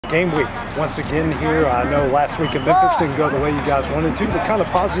game week once again here. I know last week in Memphis didn't go the way you guys wanted to. The kind of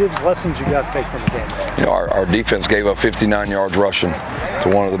positives, lessons you guys take from the game? You know, our defense gave up 59 yards rushing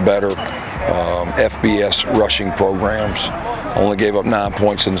to one of the better FBS rushing programs. Only gave up 9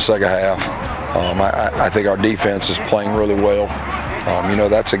 points in the second half. I think our defense is playing really well. You know,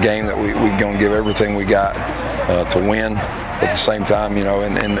 that's a game that we're going to give everything we got to win. At the same time, you know,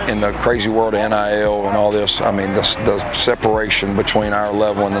 in the crazy world of NIL and all this, I mean, the separation between our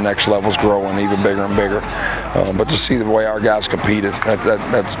level and the next level is growing even bigger and bigger. But to see the way our guys competed,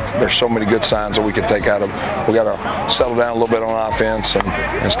 there's so many good signs that we can take out of. We got to settle down a little bit on offense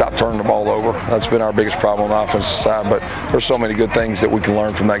and stop turning the ball over. That's been our biggest problem on the offensive side. But there's so many good things that we can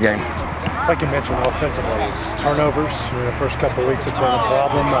learn from that game. Like you mentioned, offensively, turnovers in the first couple of weeks have been a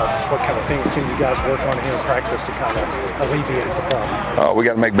problem. Just what kind of things can you guys work on here in practice to kind of alleviate the problem? We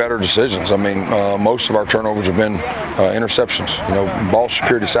got to make better decisions. I mean, most of our turnovers have been interceptions. You know, ball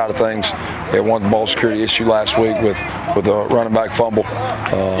security side of things. We had one ball security issue last week with a running back fumble.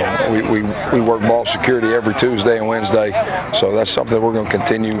 We work ball security every Tuesday and Wednesday, so that's something that we're going to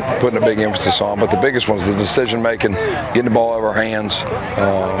continue putting a big emphasis on. But the biggest one is the decision making, getting the ball out of our hands,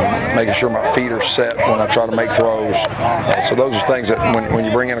 making sure my feet are set when I try to make throws. So those are things that when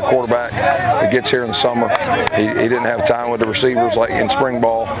you bring in a quarterback that gets here in the summer, he didn't have time with the receivers like in spring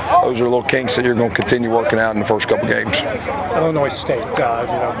ball. Those are little kinks that you're going to continue working out in the first couple games. Illinois State, you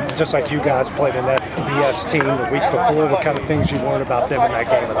know, just like you guys played in that FBS team the week before, what kind of things you learned about them in that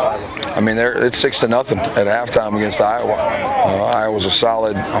game at Iowa? I mean, it's 6-0 at halftime against Iowa. Iowa's a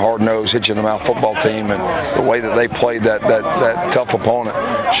solid, hard-nosed, hit-you-in-the-mouth football team, and the way that they played that tough opponent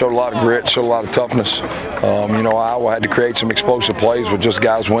showed a lot of grit, showed a lot of toughness. You know, Iowa had to create some explosive plays with just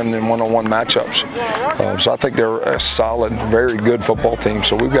guys winning in one-on-one matchups. So I think they're a solid, very good football team.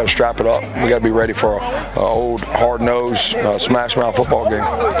 So we've got to strap it up. We got to be ready for an old, hard-nosed, smash-mouth football game.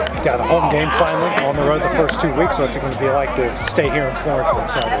 Got a home game finally on the road the first 2 weeks. What's it going to be like to stay here in Florence on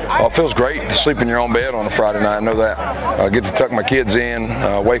Saturday? Well, it feels great to sleep in your own bed on a Friday night. I know that. Get to tuck my kids in,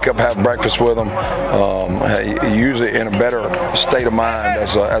 wake up, have breakfast with them. Usually in a better state of mind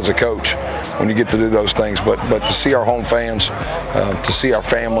as a coach when you get to do those things. But to see our home fans, to see our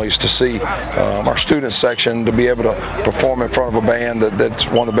families, to see our student section, to be able to perform in front of a band that's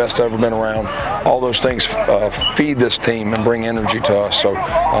one of the best I've ever been around, all those things feed this team and bring energy to us. So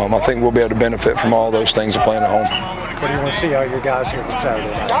I think we'll be able to benefit from all those things of playing at home. What do you want to see out of your guys here on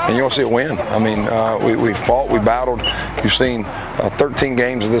Saturday? And you want to see a win. I mean, we fought, we battled. You've seen 13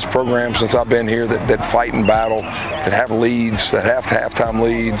 games of this program since I've been here that fight and battle, that have leads, that have halftime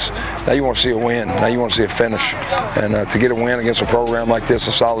leads. Now you want to see a win. Now you want to see a finish. And to get a win against a program like this,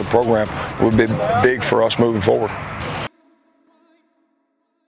 a solid program, would be big for us moving forward.